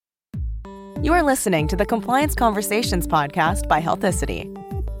You are listening to the Compliance Conversations podcast by Healthicity.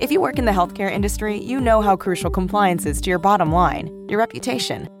 If you work in the healthcare industry, you know how crucial compliance is to your bottom line, your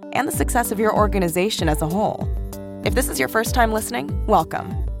reputation, and the success of your organization as a whole. If this is your first time listening,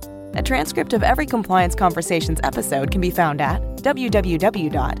 welcome. A transcript of every Compliance Conversations episode can be found at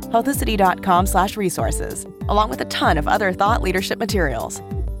www.healthicity.com/resources, along with a ton of other thought leadership materials.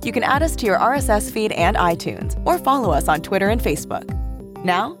 You can add us to your RSS feed and iTunes, or follow us on Twitter and Facebook.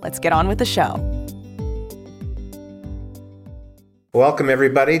 Now, let's get on with the show. Welcome,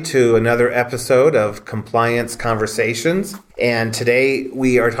 everybody, to another episode of Compliance Conversations. And today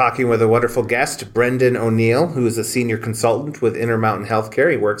we are talking with a wonderful guest, Brendan O'Neill, who is a senior consultant with Intermountain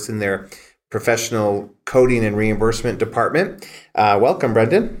Healthcare. He works in their professional coding and reimbursement department. Welcome,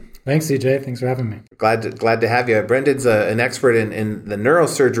 Brendan. Thanks, CJ. Thanks for having me. Glad to have you. Brendan's an expert in the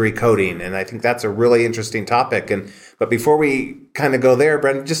neurosurgery coding, and I think that's a really interesting topic. But before we kind of go there,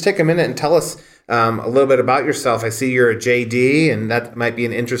 Brendan, just take a minute and tell us a little bit about yourself. I see you're a JD, and that might be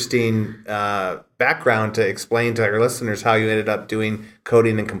an interesting background to explain to our listeners how you ended up doing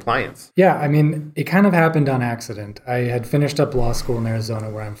coding and compliance. Yeah, I mean, it kind of happened on accident. I had finished up law school in Arizona,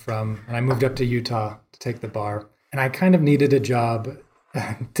 where I'm from, and I moved up to Utah to take the bar. And I kind of needed a job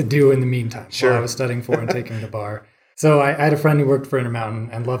to do in the meantime while I was studying for and taking the bar. So I had a friend who worked for Intermountain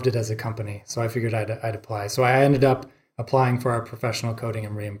and loved it as a company. So I figured I'd apply. So I ended up applying for our professional coding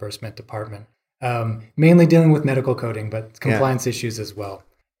and reimbursement department, mainly dealing with medical coding, but compliance issues as well.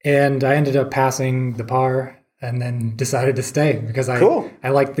 And I ended up passing the bar and then decided to stay because I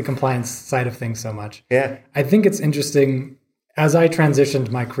liked the compliance side of things so much. Yeah, I think it's interesting as I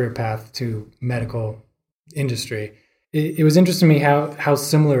transitioned my career path to medical industry. It was interesting to me how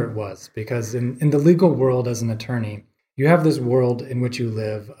similar it was, because in the legal world as an attorney, you have this world in which you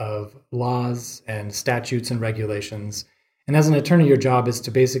live of laws and statutes and regulations. And as an attorney, your job is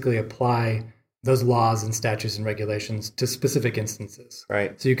to basically apply those laws and statutes and regulations to specific instances.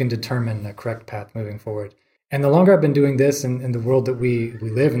 Right. So you can determine the correct path moving forward. And the longer I've been doing this in the world that we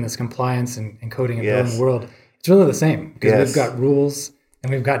live in, this compliance and coding and billing world, it's really the same, because we've got rules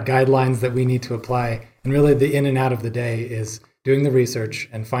and we've got guidelines that we need to apply. And really the in and out of the day is doing the research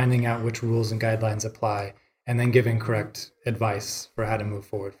and finding out which rules and guidelines apply, and then giving correct advice for how to move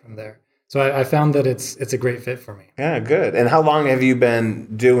forward from there. So I found that it's a great fit for me. Yeah, good. And how long have you been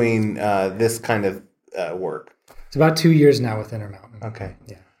doing this kind of work? It's about 2 years now with Intermountain. Okay.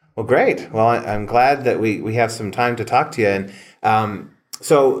 Yeah. Well, great. Well, I'm glad that we have some time to talk to you. And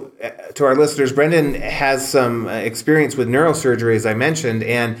so to our listeners, Brendan has some experience with neurosurgery, as I mentioned,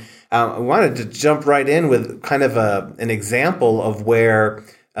 and I wanted to jump right in with kind of an example of where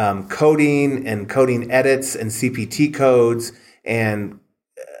coding and coding edits and CPT codes and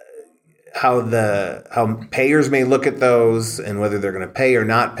how payers may look at those and whether they're going to pay or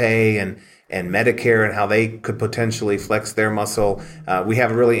not pay, and Medicare and how they could potentially flex their muscle. We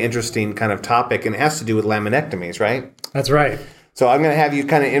have a really interesting kind of topic, and it has to do with laminectomies, right? That's right. So I'm going to have you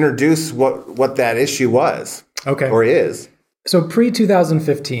kind of introduce what that issue was, or is. So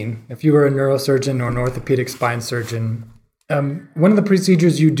pre-2015, if you were a neurosurgeon or an orthopedic spine surgeon, one of the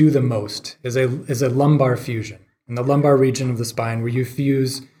procedures you do the most is a lumbar fusion in the lumbar region of the spine, where you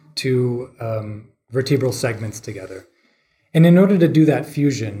fuse two vertebral segments together. And in order to do that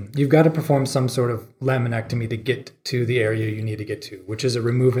fusion, you've got to perform some sort of laminectomy to get to the area you need to get to, which is a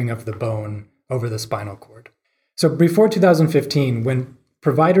removing of the bone over the spinal cord. So before 2015, when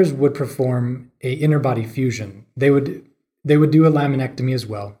providers would perform a interbody fusion, they would do a laminectomy as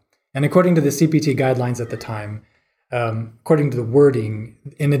well. And according to the CPT guidelines at the time, according to the wording,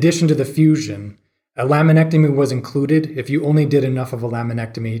 in addition to the fusion, a laminectomy was included if you only did enough of a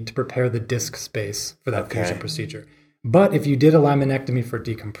laminectomy to prepare the disc space for that fusion procedure. But if you did a laminectomy for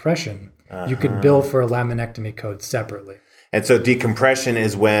decompression, you could bill for a laminectomy code separately. And so decompression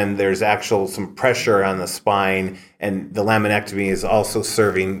is when there's some pressure on the spine, and the laminectomy is also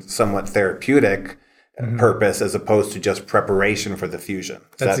serving somewhat therapeutic purpose as opposed to just preparation for the fusion.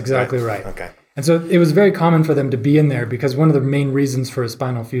 That's exactly right. Okay. And so it was very common for them to be in there, because one of the main reasons for a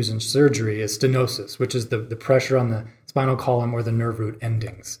spinal fusion surgery is stenosis, which is the pressure on the spinal column or the nerve root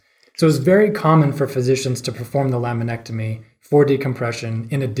endings. So it's very common for physicians to perform the laminectomy for decompression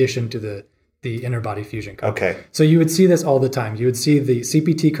in addition to the interbody fusion code. Okay. So you would see this all the time. You would see the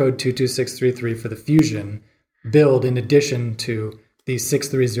CPT code 22633 for the fusion billed in addition to the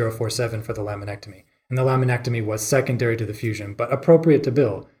 63047 for the laminectomy. And the laminectomy was secondary to the fusion, but appropriate to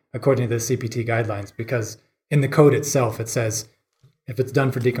bill according to the CPT guidelines, because in the code itself, it says if it's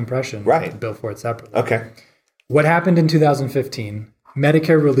done for decompression, bill for it separately. Okay. What happened in 2015,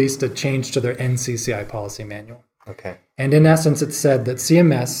 Medicare released a change to their NCCI policy manual. Okay. And in essence, it said that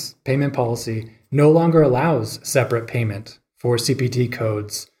CMS payment policy no longer allows separate payment for CPT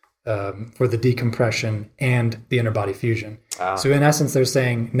codes for the decompression and the interbody fusion. So in essence, they're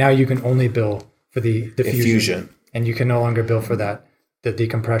saying now you can only bill for the fusion, and you can no longer bill for the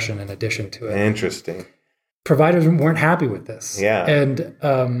decompression in addition to it. Interesting. Providers weren't happy with this. Yeah.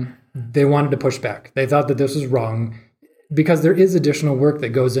 And they wanted to push back. They thought that this was wrong because there is additional work that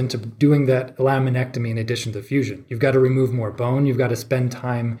goes into doing that laminectomy in addition to fusion. You've got to remove more bone. You've got to spend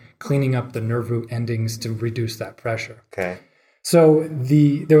time cleaning up the nerve root endings to reduce that pressure. Okay. So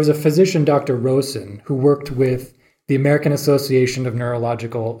there was a physician, Dr. Rosen, who worked with the American Association of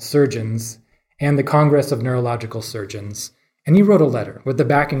Neurological Surgeons and the Congress of Neurological Surgeons. And he wrote a letter with the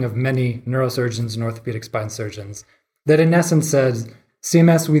backing of many neurosurgeons and orthopedic spine surgeons that in essence says,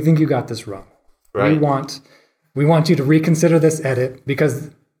 CMS, we think you got this wrong. Right. We want you to reconsider this edit,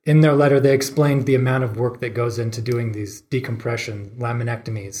 because in their letter, they explained the amount of work that goes into doing these decompression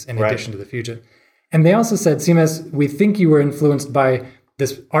laminectomies in addition to the fusion. And they also said, CMS, we think you were influenced by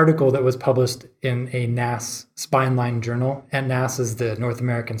this article that was published in a NASS spine line journal. And NASS is the North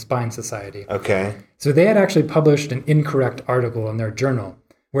American Spine Society. Okay. So they had actually published an incorrect article in their journal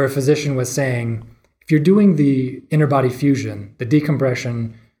where a physician was saying, if you're doing the interbody fusion, the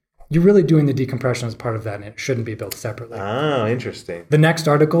decompression, you're really doing the decompression as part of that, and it shouldn't be built separately. Oh, interesting. The next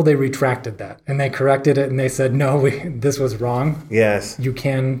article, they retracted that, and they corrected it, and they said, no, this was wrong. Yes. You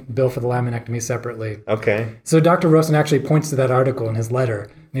can bill for the laminectomy separately. Okay. So Dr. Rosen actually points to that article in his letter,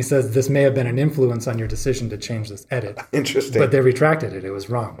 and he says, this may have been an influence on your decision to change this edit. Interesting. But they retracted it. It was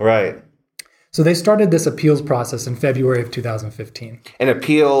wrong. Right. So they started this appeals process in February of 2015. An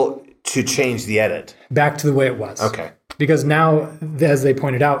appeal to change the edit. Back to the way it was. Okay. Because now, as they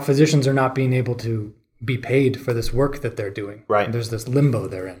pointed out, physicians are not being able to be paid for this work that they're doing. Right. And there's this limbo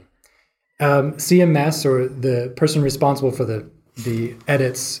they're in. CMS, or the person responsible for the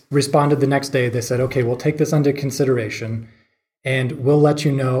edits, responded the next day. They said, okay, we'll take this under consideration, and we'll let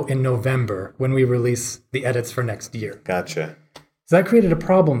you know in November when we release the edits for next year. Gotcha. So that created a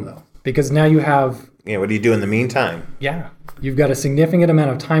problem, though, because now you have... Yeah, what do you do in the meantime? Yeah. You've got a significant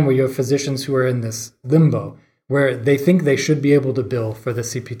amount of time where you have physicians who are in this limbo, where they think they should be able to bill for the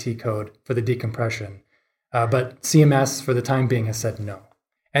CPT code for the decompression. But CMS, for the time being, has said no.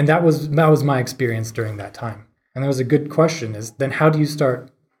 And that was my experience during that time. And that was a good question, is then how do you start?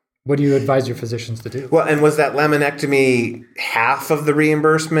 What do you advise your physicians to do? Well, and was that laminectomy half of the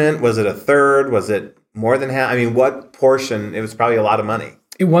reimbursement? Was it a third? Was it more than half? I mean, what portion? It was probably a lot of money.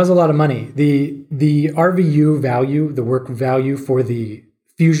 It was a lot of money. The RVU value, the work value for the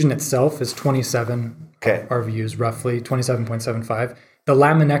fusion itself is 27 RVUs, roughly 27.75. The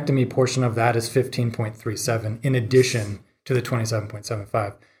laminectomy portion of that is 15.37 in addition to the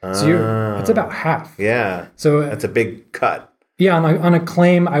 27.75. So it's about half. Yeah. So that's a big cut. Yeah, on a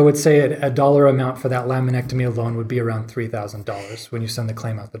claim, I would say a dollar amount for that laminectomy alone would be around $3,000 when you send the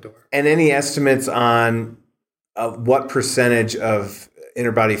claim out the door. And any estimates on what percentage of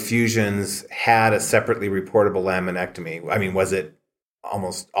interbody fusions had a separately reportable laminectomy? I mean, was it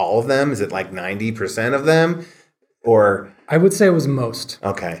almost all of them? Is it like 90% of them? Or I would say it was most.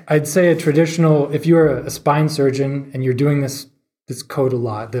 Okay. I'd say a traditional, if you're a spine surgeon and you're doing this code a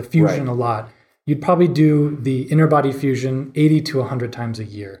lot, the fusion a lot, you'd probably do the interbody fusion 80 to 100 times a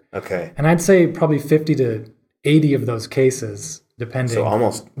year. Okay. And I'd say probably 50 to 80 of those cases, depending, so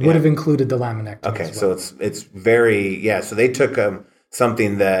almost would have included the laminectomy. Okay, as well. so it's very, so they took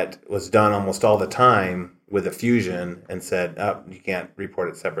something that was done almost all the time with a fusion and said, oh, you can't report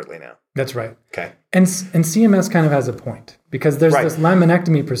it separately now. That's right. Okay. And CMS kind of has a point, because there's this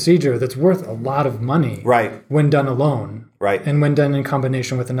laminectomy procedure that's worth a lot of money when done alone. Right. And when done in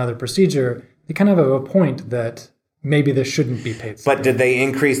combination with another procedure, they kind of have a point that maybe this shouldn't be paid separately. But did they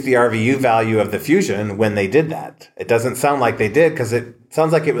increase the RVU value of the fusion when they did that? It doesn't sound like they did, because it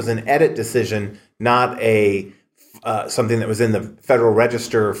sounds like it was an edit decision, not a something that was in the Federal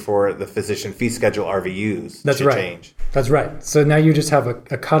Register for the physician fee schedule RVUs. That's right. Change. That's right. So now you just have a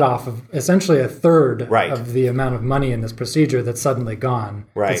cutoff of essentially a third of the amount of money in this procedure that's suddenly gone.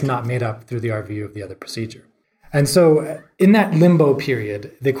 Right. It's not made up through the RVU of the other procedure. And so in that limbo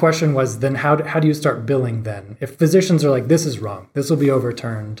period, the question was then how do you start billing then? If physicians are like, this is wrong, this will be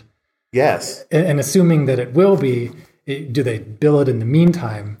overturned. Yes. And assuming that it will be, do they bill it in the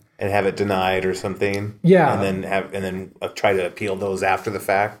meantime? And have it denied or something. Yeah. And then try to appeal those after the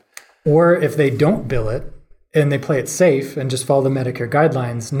fact. Or if they don't bill it and they play it safe and just follow the Medicare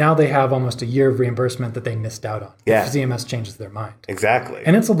guidelines, now they have almost a year of reimbursement that they missed out on. Yeah. If CMS changes their mind. Exactly.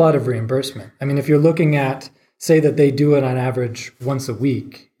 And it's a lot of reimbursement. I mean, if you're looking at, say that they do it on average once a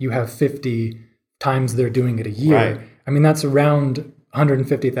week, you have 50 times they're doing it a year, Right. I mean, that's around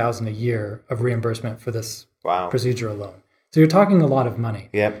 $150,000 a year of reimbursement for this Wow. procedure alone. So you're talking a lot of money.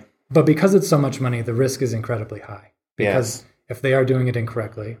 Yep. But because it's so much money, the risk is incredibly high. Because Yes. if they are doing it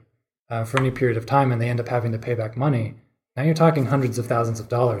incorrectly for any period of time and they end up having to pay back money, now you're talking hundreds of thousands of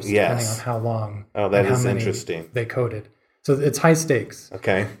dollars, depending Yes. on how long Oh, that and how is many interesting. they coded. So it's high stakes.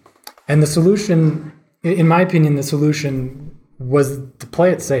 Okay. And the solution, in my opinion, the solution was to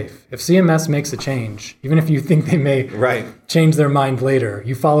play it safe. If CMS makes a change, even if you think they may Right. change their mind later,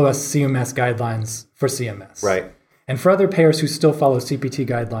 you follow us CMS guidelines for CMS. Right. And for other payers who still follow CPT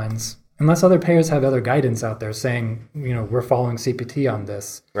guidelines, unless other payers have other guidance out there saying, we're following CPT on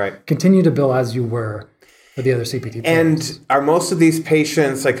this, Right. continue to bill as you were for the other CPT payers. And are most of these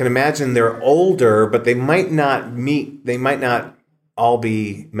patients, I can imagine they're older, but they might not all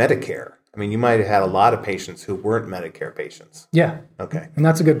be Medicare. I mean, you might have had a lot of patients who weren't Medicare patients. Yeah. Okay. And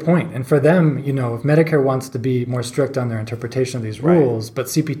that's a good point. And for them, if Medicare wants to be more strict on their interpretation of these rules, but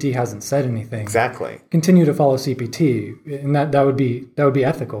CPT hasn't said anything, Exactly. continue to follow CPT, and that would be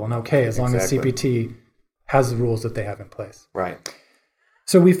ethical and okay as long as CPT has the rules that they have in place. Right.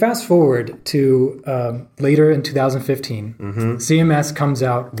 So we fast forward to later in 2015. CMS comes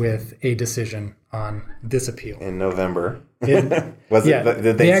out with a decision on this appeal. In November. Was it?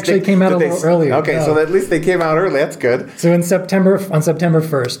 Did they actually came out a little earlier. Okay, so at least they came out early. That's good. So on September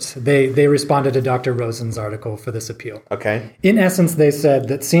 1st, they responded to Dr. Rosen's article for this appeal. Okay. In essence, they said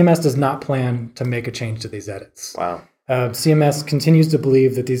that CMS does not plan to make a change to these edits. Wow. CMS continues to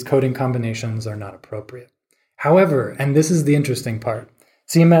believe that these coding combinations are not appropriate. However, and this is the interesting part,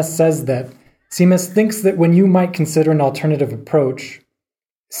 CMS thinks that you might consider an alternative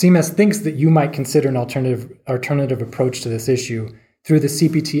approach to this issue through the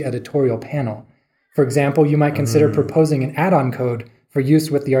CPT editorial panel. For example, you might consider proposing an add-on code for use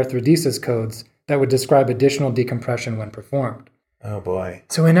with the arthrodesis codes that would describe additional decompression when performed. Oh, boy.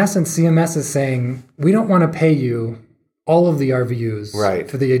 So in essence, CMS is saying, we don't want to pay you all of the RVUs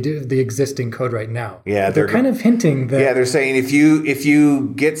for the existing code right now. Yeah, they're kind of hinting that... Yeah, they're saying if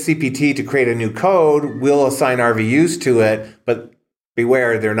you get CPT to create a new code, we'll assign RVUs to it, but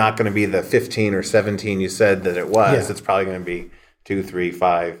beware, they're not going to be the 15 or 17 you said that it was. Yeah. It's probably going to be 2, 3,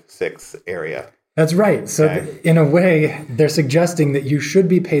 5, 6 area. That's right. So in a way, they're suggesting that you should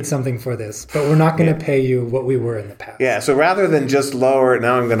be paid something for this, but we're not going to pay you what we were in the past. Yeah, so rather than just lower,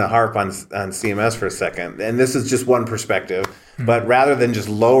 now I'm going to harp on CMS for a second, and this is just one perspective, but rather than just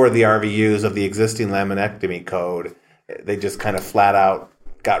lower the RVUs of the existing laminectomy code, they just kind of flat out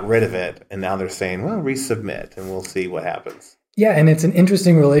got rid of it, and now they're saying, well, resubmit, and we'll see what happens. Yeah, and it's an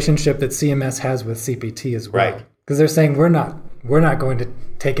interesting relationship that CMS has with CPT as well. Right. Because they're saying we're not going to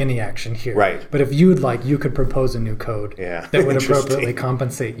take any action here. Right. But if you'd like, you could propose a new code that would Interesting. appropriately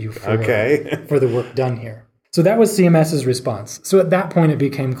compensate you for the work done here. So that was CMS's response. So at that point, it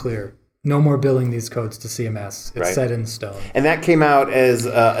became clear, no more billing these codes to CMS. It's set in stone. And that came out as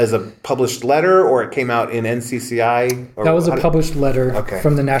a published letter, or it came out in NCCI? Or that was a published letter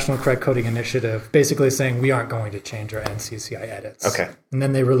from the National Correct Coding Initiative, basically saying we aren't going to change our NCCI edits. Okay. And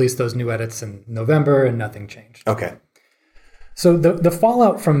then they released those new edits in November, and nothing changed. Okay. So the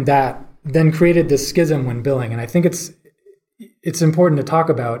fallout from that then created this schism when billing. And I think it's important to talk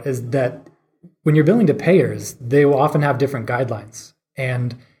about is that when you're billing to payers, they will often have different guidelines.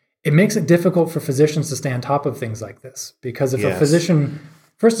 And it makes it difficult for physicians to stay on top of things like this. Because if a physician,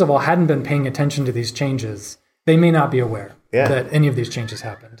 first of all, hadn't been paying attention to these changes, they may not be aware that any of these changes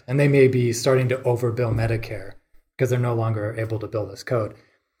happened. And they may be starting to overbill Medicare because they're no longer able to bill this code.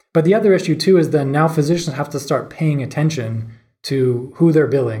 But the other issue, too, is then now physicians have to start paying attention to who they're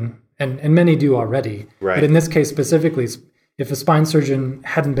billing, and many do already. Right. But in this case specifically, if a spine surgeon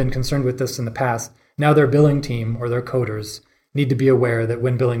hadn't been concerned with this in the past, now their billing team or their coders need to be aware that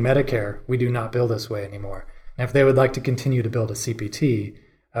when billing Medicare, we do not bill this way anymore. And if they would like to continue to bill to CPT,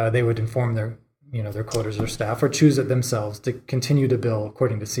 they would inform their coders or staff, or choose it themselves to continue to bill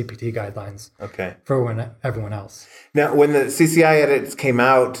according to CPT guidelines for everyone else. Now, when the CCI edits came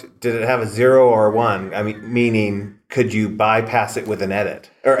out, did it have a 0 or a 1? I mean, meaning, could you bypass it with an edit?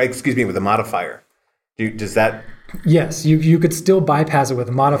 Or, excuse me, with a modifier? Does that... Yes, you could still bypass it with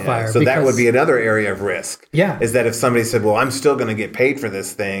a modifier. Yeah, so that would be another area of risk. Yeah. Is that if somebody said, well, I'm still going to get paid for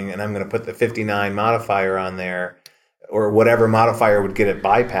this thing, and I'm going to put the 59 modifier on there, or whatever modifier would get it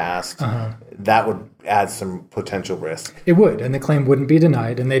bypassed, that would add some potential risk. It would, and the claim wouldn't be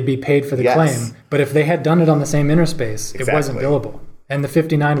denied, and they'd be paid for the claim. But if they had done it on the same interspace, it wasn't billable. And the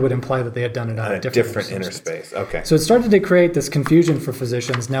 59 would imply that they had done it on a different interspace. Okay. So it started to create this confusion for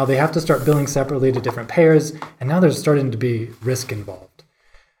physicians. Now they have to start billing separately to different payers, and now there's starting to be risk involved.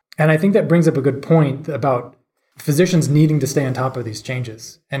 And I think that brings up a good point about physicians needing to stay on top of these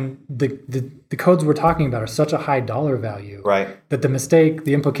changes. And the codes we're talking about are such a high dollar value that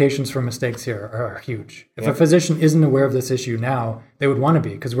the implications for mistakes here are huge. If a physician isn't aware of this issue now, they would want to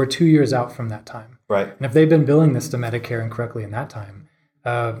be, because we're 2 years out from that time. Right. And if they've been billing this to Medicare incorrectly in that time,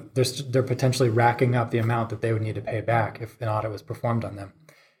 they're potentially racking up the amount that they would need to pay back if an audit was performed on them.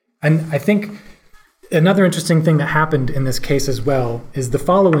 And I think another interesting thing that happened in this case as well is the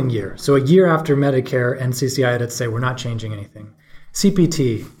following year. So a year after Medicare and CCI had say, we're not changing anything,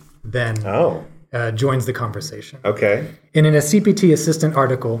 CPT then joins the conversation. Okay. And in a CPT assistant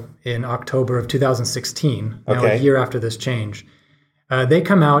article in October of 2016, now a year after this change, they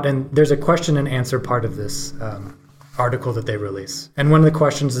come out and there's a question and answer part of this article that they release. And one of the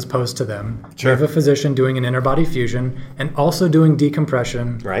questions is posed to them. Sure. You have a physician doing an interbody fusion and also doing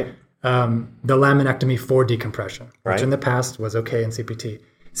decompression. Right. The laminectomy for decompression, which in the past was okay in CPT.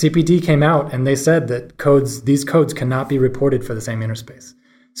 CPT came out and they said that these codes cannot be reported for the same interspace.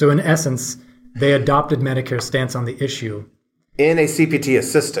 So in essence, they adopted Medicare's stance on the issue. In a CPT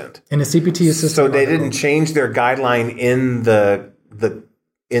assistant. In a CPT assistant. So they didn't change their guideline in the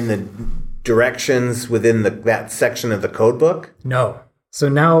directions within that section of the code book? No. So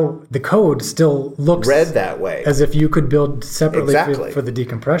now the code still looks read that way, as if you could build separately for the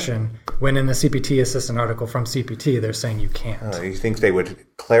decompression, when in the CPT assistant article from CPT, they're saying you can't. You think they would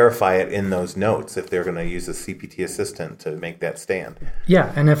clarify it in those notes if they're going to use a CPT assistant to make that stand?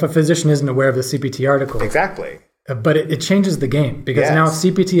 Yeah, and if a physician isn't aware of the CPT article. Exactly. But it changes the game, because now if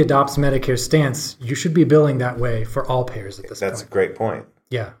CPT adopts Medicare's stance, you should be billing that way for all payers at this point. That's a great point.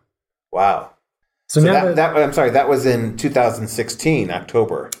 Yeah. Wow. So now that was in 2016,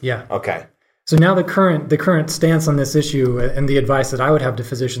 October. Yeah. Okay. So now the current stance on this issue, and the advice that I would have to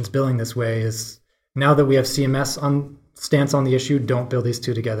physicians billing this way, is now that we have CMS stance on the issue, don't bill these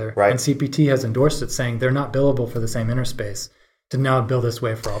two together. Right. And CPT has endorsed it, saying they're not billable for the same interspace, to now bill this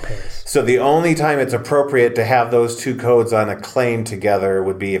way for all payers. So the only time it's appropriate to have those two codes on a claim together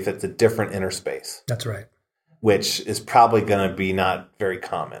would be if it's a different interspace. That's right. Which is probably going to be not very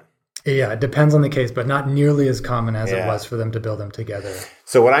common. Yeah, it depends on the case, but not nearly as common as it was for them to bill them together.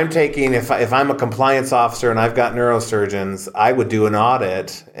 So what I'm taking, if I'm a compliance officer and I've got neurosurgeons, I would do an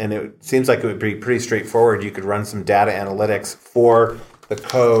audit, and it seems like it would be pretty straightforward. You could run some data analytics for the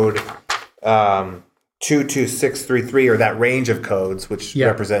code 22633, or that range of codes, which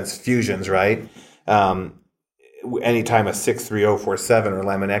represents fusions, right? Anytime a 63047 or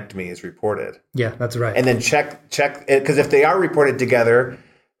laminectomy is reported. Yeah, that's right. And then check because if they are reported together,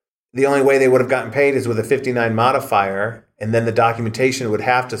 the only way they would have gotten paid is with a 59 modifier, and then the documentation would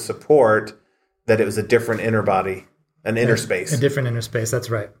have to support that it was a different interbody, an interspace. A different interspace, that's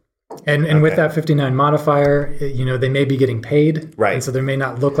right. And with that 59 modifier, they may be getting paid. Right. And so there may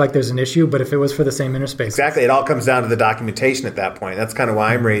not look like there's an issue, but if it was for the same interspace. Exactly. It all comes down to the documentation at that point. That's kind of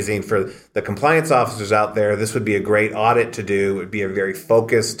why I'm raising for the compliance officers out there. This would be a great audit to do. It would be a very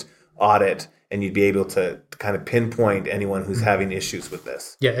focused audit, and you'd be able to kind of pinpoint anyone who's having issues with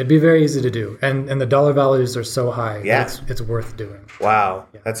this. Yeah, it'd be very easy to do. And the dollar values are so high that it's worth doing. Wow,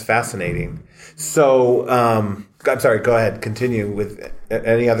 that's fascinating. So, I'm sorry, go ahead. Continue with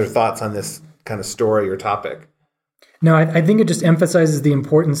any other thoughts on this kind of story or topic. No, I think it just emphasizes the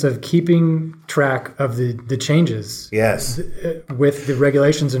importance of keeping track of the changes with the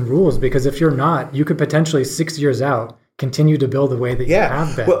regulations and rules, because if you're not, you could potentially 6 years out continue to bill the way that you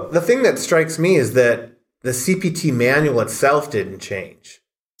have been. Well, the thing that strikes me is that the CPT manual itself didn't change.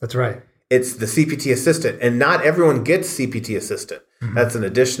 That's right. It's the CPT assistant, and not everyone gets CPT assistant. Mm-hmm. That's an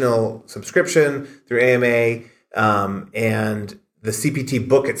additional subscription through AMA, and the CPT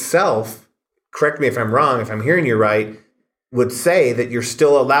book itself, correct me if I'm wrong, if I'm hearing you right, would say that you're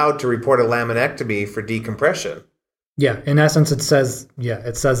still allowed to report a laminectomy for decompression. Yeah, in essence, it says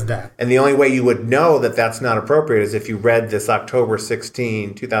that. And the only way you would know that that's not appropriate is if you read this October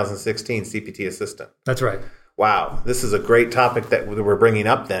 2016 CPT assistant. That's right. Wow, this is a great topic that we're bringing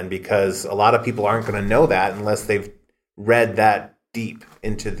up then, because a lot of people aren't going to know that unless they've read that deep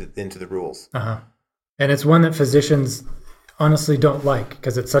into the rules. Uh-huh. And it's one that physicians honestly don't like,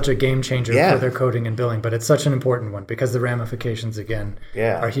 because it's such a game changer for their coding and billing, but it's such an important one because the ramifications, again,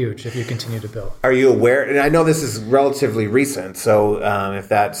 are huge if you continue to bill. Are you aware, and I know this is relatively recent, so if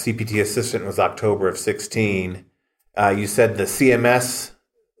that CPT assistant was October of 16, you said the CMS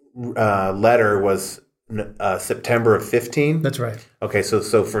letter was September of 15? That's right. Okay, so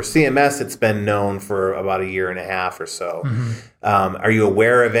for CMS, it's been known for about a year and a half or so. Mm-hmm. Are you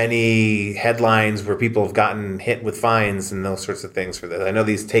aware of any headlines where people have gotten hit with fines and those sorts of things for this? I know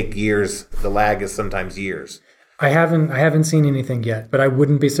these take years. The lag is sometimes years. I haven't seen anything yet, but I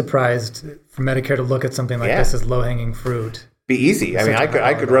wouldn't be surprised for Medicare to look at something like this as low-hanging fruit. Be easy. I mean,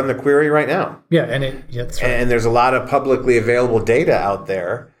 I could run the query right now. Yeah, that's right. And there's a lot of publicly available data out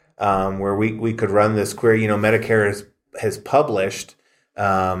there where we could run this query. Medicare has published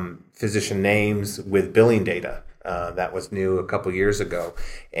physician names with billing data. That was new a couple years ago.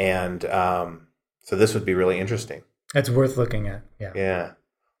 And so this would be really interesting. It's worth looking at. Yeah. Yeah.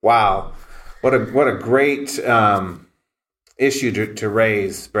 Wow. What a great issue to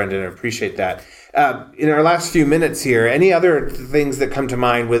raise, Brendan. I appreciate that. In our last few minutes here, any other things that come to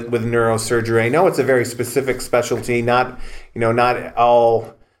mind with neurosurgery? I know it's a very specific specialty. Not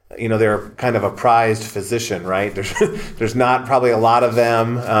all. They're kind of a prized physician, right? There's not probably a lot of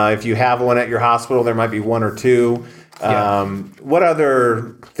them. If you have one at your hospital, there might be one or two. What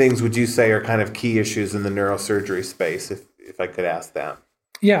other things would you say are kind of key issues in the neurosurgery space, if I could ask that?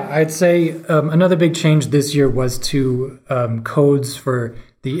 Yeah, I'd say another big change this year was to codes for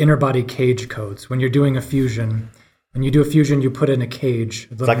the interbody cage codes. When you're doing a fusion, when you do a fusion, you put in a cage.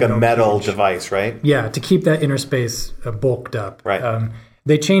 It's like a metal device, right? Yeah, to keep that inner space bulked up. Right.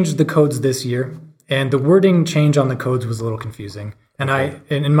 They changed the codes this year, and the wording change on the codes was a little confusing. And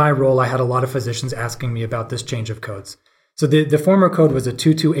in my role, I had a lot of physicians asking me about this change of codes. So the former code was a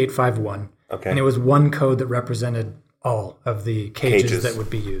 22851, and it was one code that represented all of the cages that would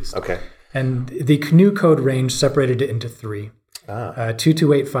be used. Okay. And the new code range separated it into three.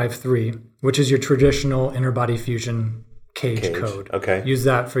 22853, which is your traditional interbody fusion cage code. Okay. Use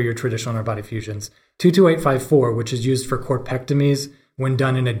that for your traditional interbody fusions. 22854, which is used for corpectomies when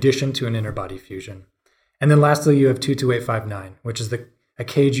done in addition to an interbody fusion. And then lastly, you have 22859, which is a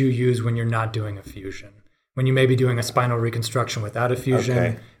cage you use when you're not doing a fusion. When you may be doing a spinal reconstruction without a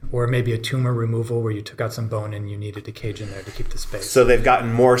fusion, or maybe a tumor removal where you took out some bone and you needed a cage in there to keep the space. So they've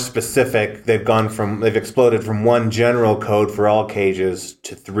gotten more specific. They've exploded from one general code for all cages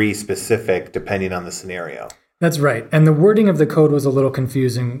to three specific, depending on the scenario. That's right. And the wording of the code was a little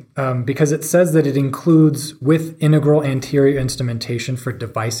confusing because it says that it includes with integral anterior instrumentation for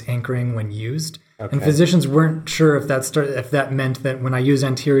device anchoring when used. Okay. And physicians weren't sure if that meant that when I use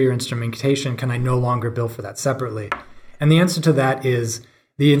anterior instrumentation, can I no longer bill for that separately? And the answer to that is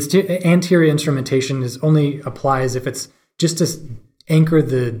the anterior instrumentation only applies if it's just to anchor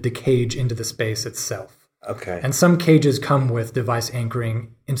the cage into the space itself. Okay. And some cages come with device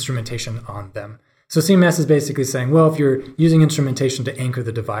anchoring instrumentation on them. So CMS is basically saying, well, if you're using instrumentation to anchor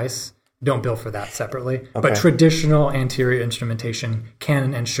the device, don't bill for that separately. Okay. But traditional anterior instrumentation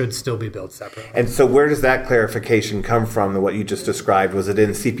can and should still be billed separately. And so where does that clarification come from, what you just described? Was it in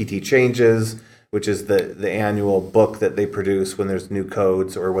CPT Changes, which is the annual book that they produce when there's new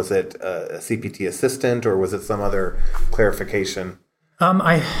codes, or was it a CPT Assistant, or was it some other clarification?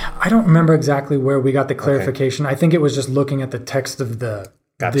 I don't remember exactly where we got the clarification. Okay. I think it was just looking at the text of the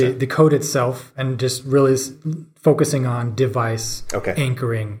code itself and just really focusing on device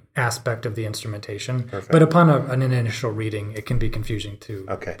anchoring aspect of the instrumentation. Perfect. But upon an initial reading, it can be confusing to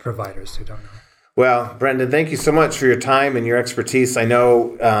providers who don't know. Well, Brendan, thank you so much for your time and your expertise. I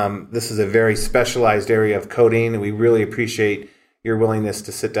know this is a very specialized area of coding, and we really appreciate your willingness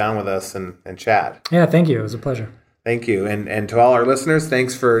to sit down with us and chat. Yeah, thank you. It was a pleasure. Thank you. And to all our listeners,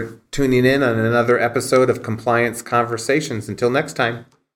 thanks for tuning in on another episode of Compliance Conversations. Until next time.